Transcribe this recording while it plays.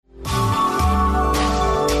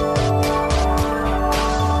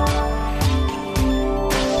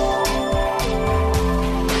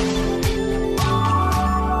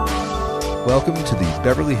Welcome to the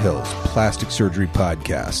Beverly Hills Plastic Surgery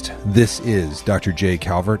Podcast. This is Dr. Jay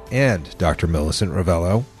Calvert and Dr. Millicent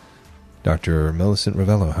Rovelo. Dr. Millicent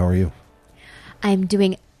Rovelo, how are you? I'm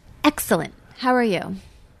doing excellent. How are you?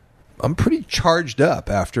 I'm pretty charged up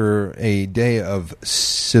after a day of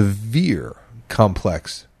severe,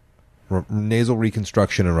 complex nasal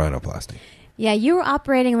reconstruction and rhinoplasty. Yeah, you were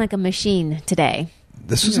operating like a machine today.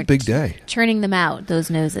 This was a big day. Churning them out, those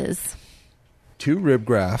noses. 2 rib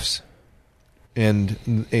grafts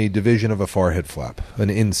and a division of a forehead flap, an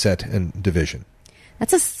inset and division.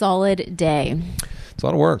 That's a solid day. It's a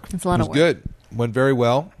lot of work. It's a lot of work. It was good. Went very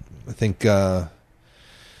well. I think I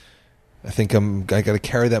got to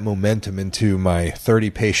carry that momentum into my 30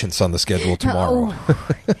 patients on the schedule tomorrow.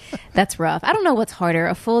 Oh, that's rough. I don't know what's harder,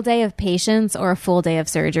 a full day of patients or a full day of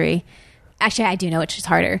surgery. Actually, I do know which is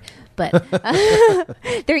harder, but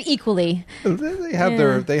they're equally. They have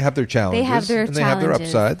their challenges. They have their and they have their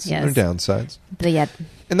upsides and their downsides. But yeah.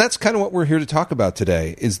 And that's kind of what we're here to talk about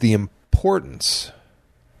today, is the importance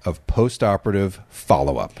of postoperative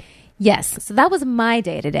follow-up. Yes. So that was my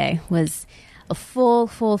day today, was a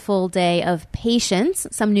full day of patients,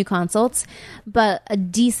 some new consults, but a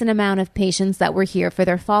decent amount of patients that were here for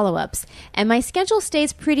their follow-ups. And my schedule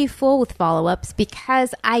stays pretty full with follow-ups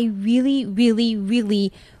because I really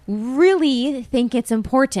think it's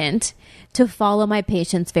important to follow my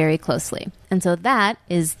patients very closely. And so that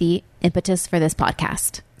is the impetus for this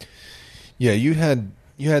podcast. Yeah, you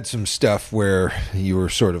had some stuff where you were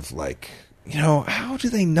sort of like, how do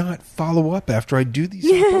they not follow up after I do these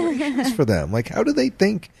operations for them? Like, how do they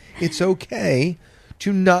think it's okay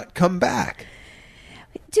to not come back?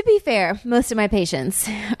 To be fair, most of my patients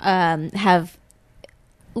have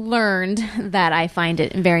learned that I find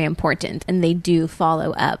it very important, and they do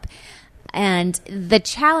follow up. And the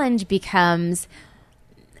challenge becomes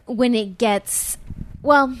when it gets,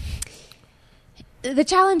 the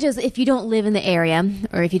challenge is if you don't live in the area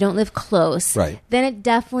or if you don't live close, right, then it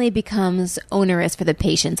definitely becomes onerous for the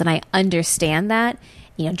patients. And I understand that,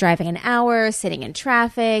 driving an hour, sitting in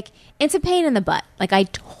traffic, it's a pain in the butt. Like, I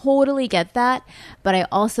totally get that. But I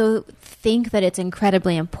also think that it's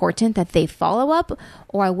incredibly important that they follow up,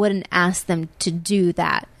 or I wouldn't ask them to do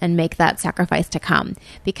that and make that sacrifice to come.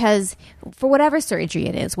 Because for whatever surgery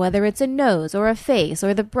it is, whether it's a nose or a face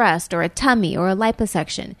or the breast or a tummy or a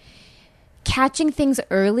liposuction, catching things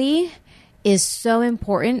early is so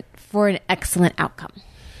important for an excellent outcome.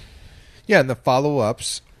 Yeah, and the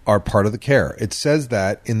follow-ups are part of the care. It says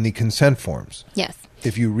that in the consent forms. Yes.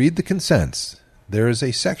 If you read the consents, there is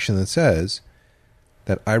a section that says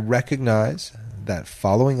that I recognize that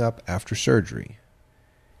following up after surgery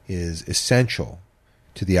is essential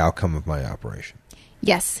to the outcome of my operation.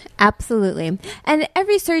 Yes, absolutely. And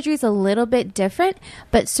every surgery is a little bit different,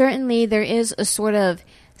 but certainly there is a sort of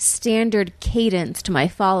standard cadence to my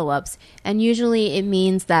follow-ups. And usually it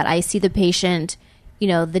means that I see the patient,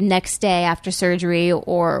 the next day after surgery,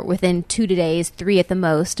 or within 2 days, 3 at the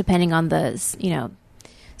most, depending on the,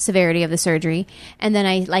 severity of the surgery. And then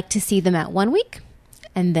I like to see them at 1 week,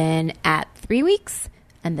 and then at 3 weeks,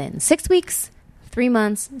 and then 6 weeks, 3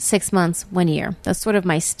 months, 6 months, 1 year. That's sort of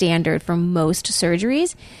my standard for most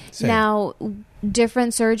surgeries. Same. Now,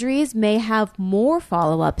 different surgeries may have more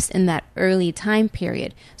follow-ups in that early time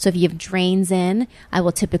period. So if you have drains in, I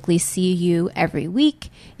will typically see you every week.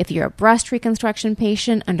 If you're a breast reconstruction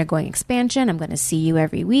patient undergoing expansion, I'm going to see you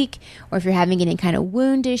every week. Or if you're having any kind of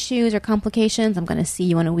wound issues or complications, I'm going to see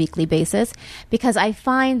you on a weekly basis. Because I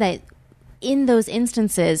find that in those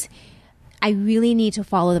instances, I really need to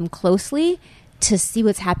follow them closely to see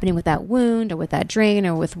what's happening with that wound or with that drain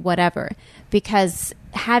or with whatever. Because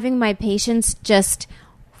having my patients just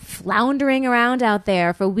floundering around out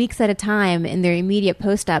there for weeks at a time in their immediate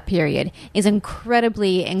post-op period is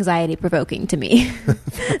incredibly anxiety-provoking to me.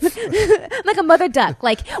 I'm like a mother duck.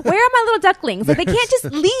 Like, where are my little ducklings? Like, they can't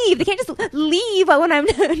just leave. They can't just leave when I'm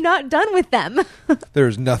not done with them.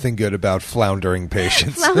 There's nothing good about floundering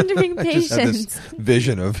patients. Floundering I just have patients. this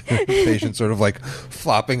vision of patients sort of like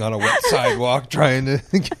flopping on a wet sidewalk trying to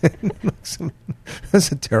get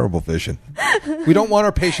that's a terrible vision. We don't want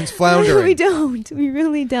our patients floundering. We don't. We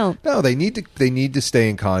really don't. No, they need to stay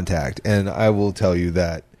in contact. And I will tell you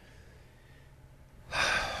that,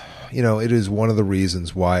 it is one of the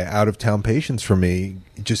reasons why out-of-town patients for me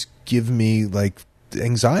just give me like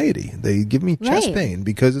anxiety. They give me chest pain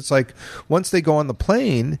because it's like once they go on the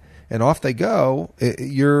plane and off they go,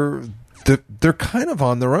 they're kind of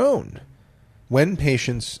on their own. When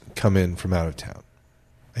patients come in from out of town,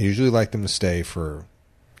 I usually like them to stay for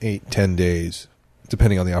 8-10 days,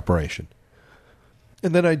 depending on the operation.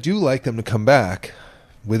 And then I do like them to come back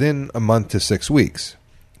within a month to 6 weeks.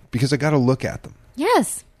 because I got to look at them.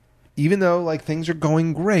 Yes. Even though like things are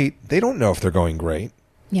going great, they don't know if they're going great.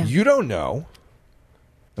 Yeah. You don't know.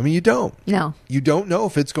 I mean, you don't. No. You don't know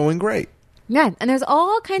if it's going great. Yeah, and there's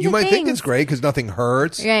all kinds You of might things. think it's great because nothing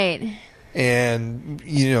hurts. Right. And,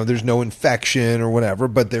 there's no infection or whatever,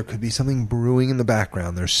 but there could be something brewing in the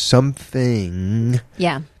background. There's something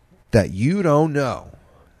that you don't know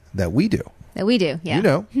that we do. That we do, yeah. You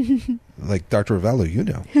know. Like Dr. Ravello, you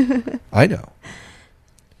know. I know.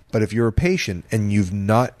 But if you're a patient and you've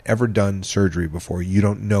not ever done surgery before, you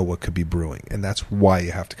don't know what could be brewing. And that's why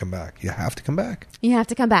you have to come back. You have to come back. You have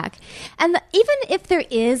to come back. And even if there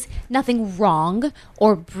is nothing wrong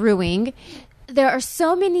or brewing, there are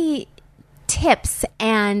so many tips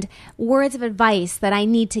and words of advice that I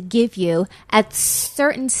need to give you at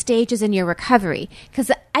certain stages in your recovery.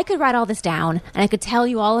 Because I could write all this down and I could tell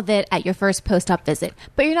you all of it at your first post-op visit,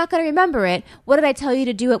 but you're not going to remember it. What did I tell you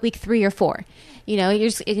to do at week 3 or 4?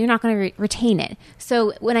 You're not going to retain it.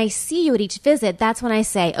 So when I see you at each visit, that's when I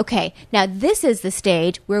say, okay, now this is the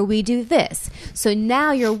stage where we do this. So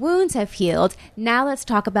now your wounds have healed. Now let's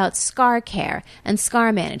talk about scar care and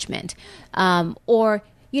scar management.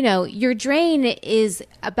 Your drain is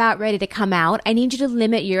about ready to come out. I need you to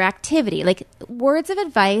limit your activity. Like words of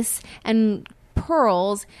advice and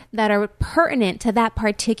pearls that are pertinent to that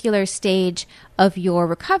particular stage of your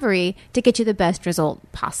recovery to get you the best result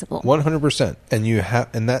possible. 100%.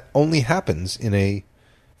 And that only happens in a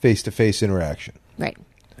face-to-face interaction. Right.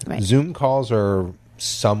 Zoom calls are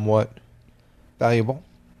somewhat valuable.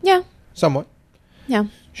 Yeah. Somewhat. Yeah.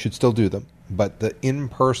 Should still do them. But the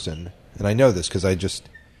in-person, and I know this because I just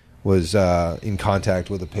was in contact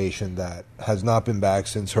with a patient that has not been back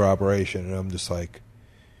since her operation, and I'm just like,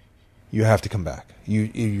 you have to come back.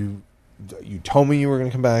 You told me you were going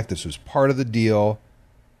to come back. This was part of the deal.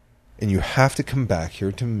 And you have to come back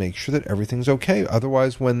here to make sure that everything's okay.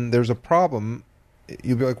 Otherwise, when there's a problem,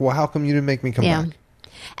 you'll be like, well, how come you didn't make me come back?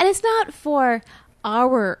 And it's not for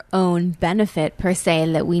our own benefit, per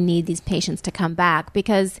se, that we need these patients to come back,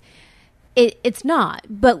 because it's not.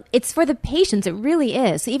 But it's for the patients. It really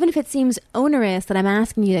is. So even if it seems onerous that I'm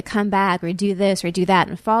asking you to come back or do this or do that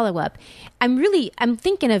and follow up, I'm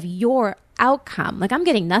thinking of your outcome. Like, I'm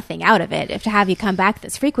getting nothing out of it if to have you come back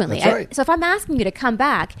this frequently. That's right. So if I'm asking you to come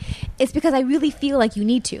back, it's because I really feel like you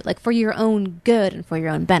need to, like for your own good and for your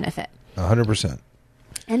own benefit. 100%.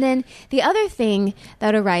 And then the other thing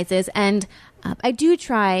that arises, and I do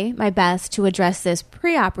try my best to address this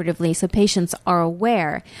preoperatively so patients are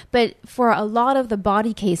aware, but for a lot of the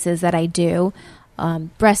body cases that I do,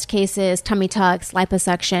 breast cases, tummy tucks,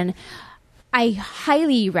 liposuction, I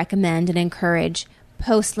highly recommend and encourage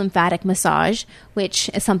post-lymphatic massage, which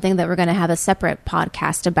is something that we're going to have a separate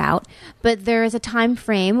podcast about. But there is a time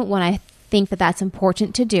frame when I think that that's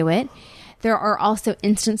important to do it. There are also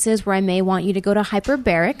instances where I may want you to go to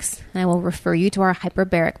hyperbarics, and I will refer you to our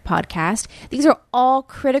hyperbaric podcast. These are all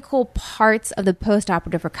critical parts of the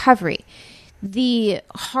postoperative recovery. The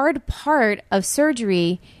hard part of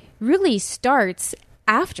surgery really starts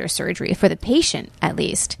after surgery, for the patient at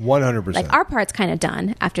least. 100%. Like, our part's kind of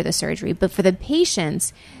done after the surgery, but for the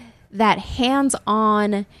patients, that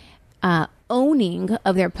hands-on owning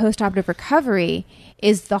of their postoperative recovery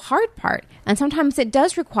is the hard part. And sometimes it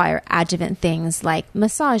does require adjuvant things like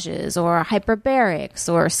massages or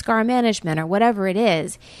hyperbarics or scar management or whatever it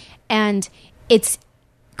is. And it's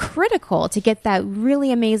critical to get that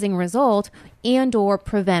really amazing result and or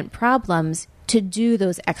prevent problems to do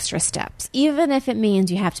those extra steps, even if it means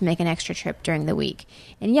you have to make an extra trip during the week.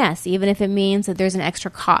 And yes, even if it means that there's an extra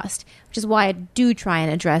cost, which is why I do try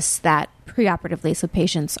and address that preoperatively so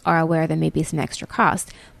patients are aware there may be some extra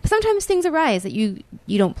cost. But sometimes things arise that you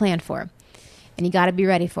don't plan for, and you got to be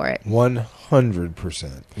ready for it.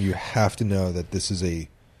 100%. You have to know that it's a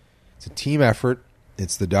team effort.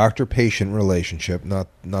 It's the doctor-patient relationship, not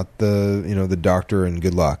the the doctor and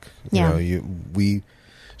good luck. Yeah.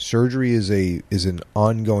 Surgery is an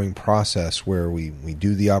ongoing process where we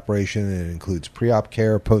do the operation, and it includes pre-op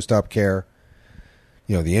care, post-op care,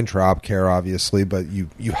 the intra-op care, obviously, but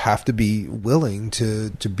you have to be willing to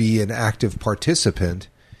be an active participant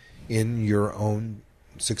in your own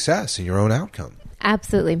success, in your own outcome.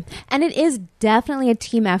 Absolutely. And it is definitely a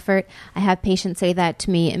team effort. I have patients say that to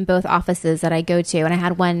me in both offices that I go to, and I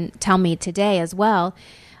had one tell me today as well.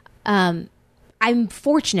 I'm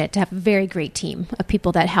fortunate to have a very great team of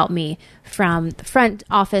people that help me, from the front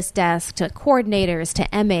office desk to coordinators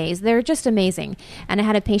to MAs. They're just amazing. And I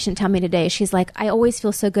had a patient tell me today, she's like, I always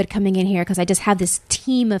feel so good coming in here because I just have this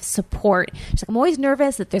team of support. She's like, I'm always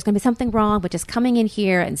nervous that there's going to be something wrong, but just coming in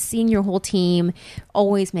here and seeing your whole team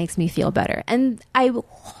always makes me feel better. And I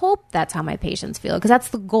hope that's how my patients feel, because that's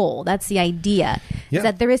the goal. That's the idea, is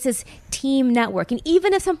that there is this team network. And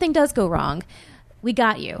even if something does go wrong, we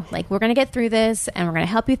got you. Like, we're going to get through this, and we're going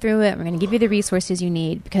to help you through it. We're going to give you the resources you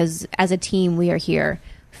need, because as a team, we are here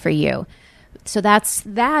for you. So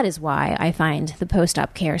that is why I find the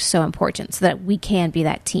post-op care so important, so that we can be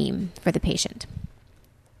that team for the patient.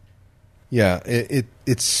 Yeah, it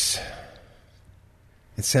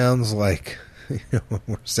sounds like, when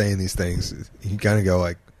we're saying these things, you kind of go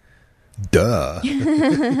like, duh.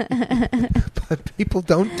 But people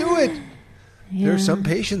don't do it. Yeah. There are some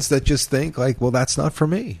patients that just think like, well, that's not for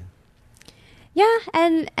me. Yeah,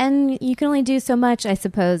 and you can only do so much, I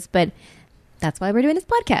suppose, but that's why we're doing this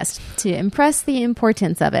podcast, to impress the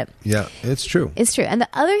importance of it. Yeah, it's true. It's true. And the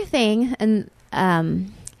other thing that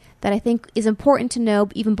I think is important to know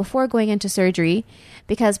even before going into surgery,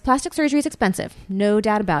 because plastic surgery is expensive, no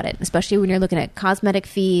doubt about it, especially when you're looking at cosmetic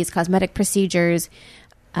fees, cosmetic procedures.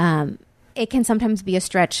 It can sometimes be a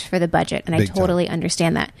stretch for the budget, and I totally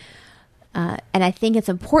understand that. And I think it's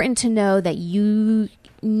important to know that you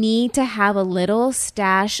need to have a little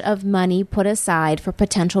stash of money put aside for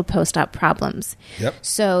potential post-op problems. Yep.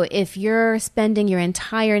 So if you're spending your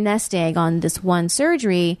entire nest egg on this one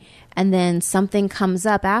surgery and then something comes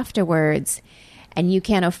up afterwards and you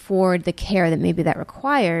can't afford the care that maybe that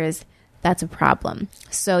requires, that's a problem.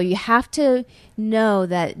 So you have to know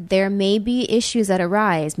that there may be issues that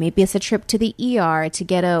arise. Maybe it's a trip to the ER to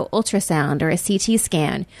get an ultrasound or a CT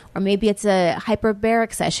scan, or maybe it's a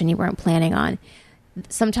hyperbaric session you weren't planning on.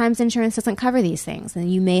 Sometimes insurance doesn't cover these things,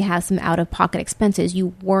 and you may have some out-of-pocket expenses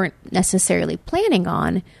you weren't necessarily planning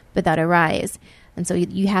on, but that arise. And so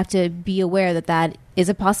you have to be aware that that is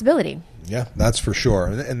a possibility. Yeah, that's for sure.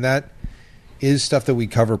 And that is stuff that we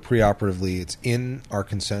cover preoperatively. It's in our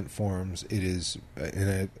consent forms. It is,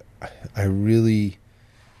 and I really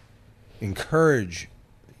encourage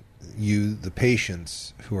you, the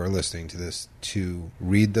patients who are listening to this, to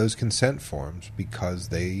read those consent forms, because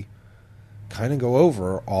they kind of go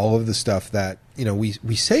over all of the stuff that,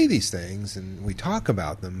 we say these things and we talk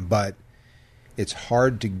about them, but it's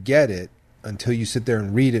hard to get it until you sit there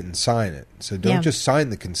and read it and sign it. So don't just sign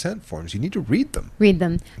the consent forms. You need to read them. Read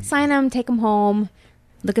them. Sign them, take them home,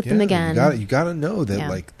 look at them again. You got to know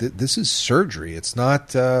that this is surgery. It's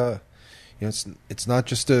not it's not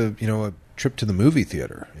just a trip to the movie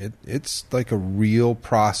theater. It's like a real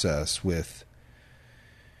process with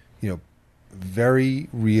very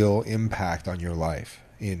real impact on your life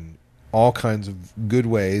in all kinds of good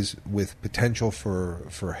ways, with potential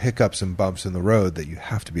for hiccups and bumps in the road that you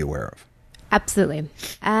have to be aware of. Absolutely.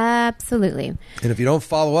 Absolutely. And if you don't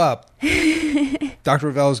follow up,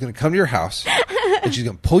 Dr. Ravelo is going to come to your house, and she's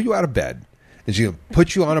going to pull you out of bed, and she's going to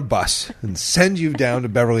put you on a bus and send you down to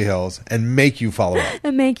Beverly Hills and make you follow up.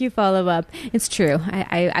 It's true.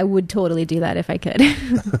 I would totally do that if I could.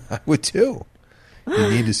 I would too. You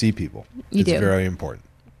need to see people. It's very important.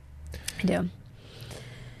 I do.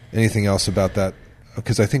 Anything else about that?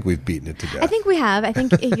 Because I think we've beaten it to death. I think we have. I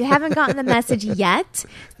think if you haven't gotten the message yet,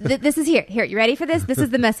 this is here. Here, you ready for this? This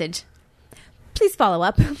is the message. Please follow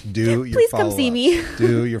up. Please come see me.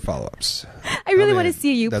 Do your follow-ups. I really want to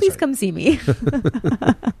see you. Please come see me.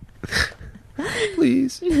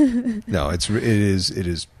 Please. No, it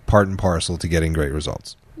is part and parcel to getting great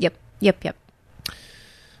results. Yep.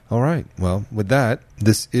 All right. Well, with that,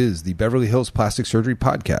 this is the Beverly Hills Plastic Surgery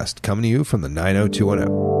Podcast, coming to you from the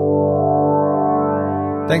 90210.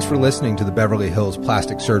 Thanks for listening to the Beverly Hills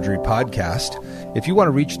Plastic Surgery Podcast. If you want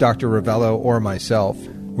to reach Dr. Ravelo or myself,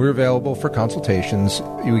 we're available for consultations.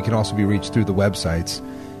 We can also be reached through the websites.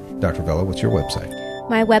 Dr. Ravelo, what's your website?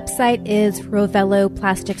 My website is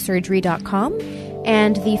rovelloplasticsurgery.com,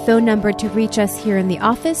 and the phone number to reach us here in the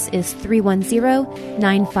office is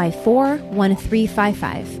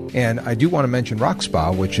 310-954-1355. And I do want to mention Rock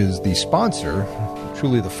Spa, which is the sponsor,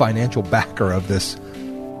 truly the financial backer of this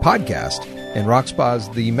podcast. And Rock Spa is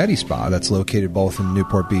the Medi-Spa that's located both in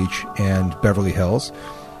Newport Beach and Beverly Hills,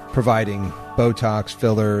 providing Botox,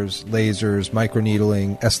 fillers, lasers,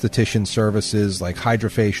 microneedling, esthetician services like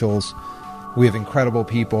hydrofacials. We have incredible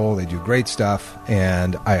people. They do great stuff.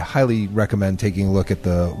 And I highly recommend taking a look at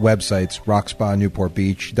the websites,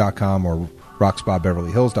 rockspanewportbeach.com or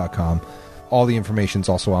rockspabeverlyhills.com. All the information is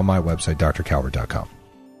also on my website, drcalvert.com.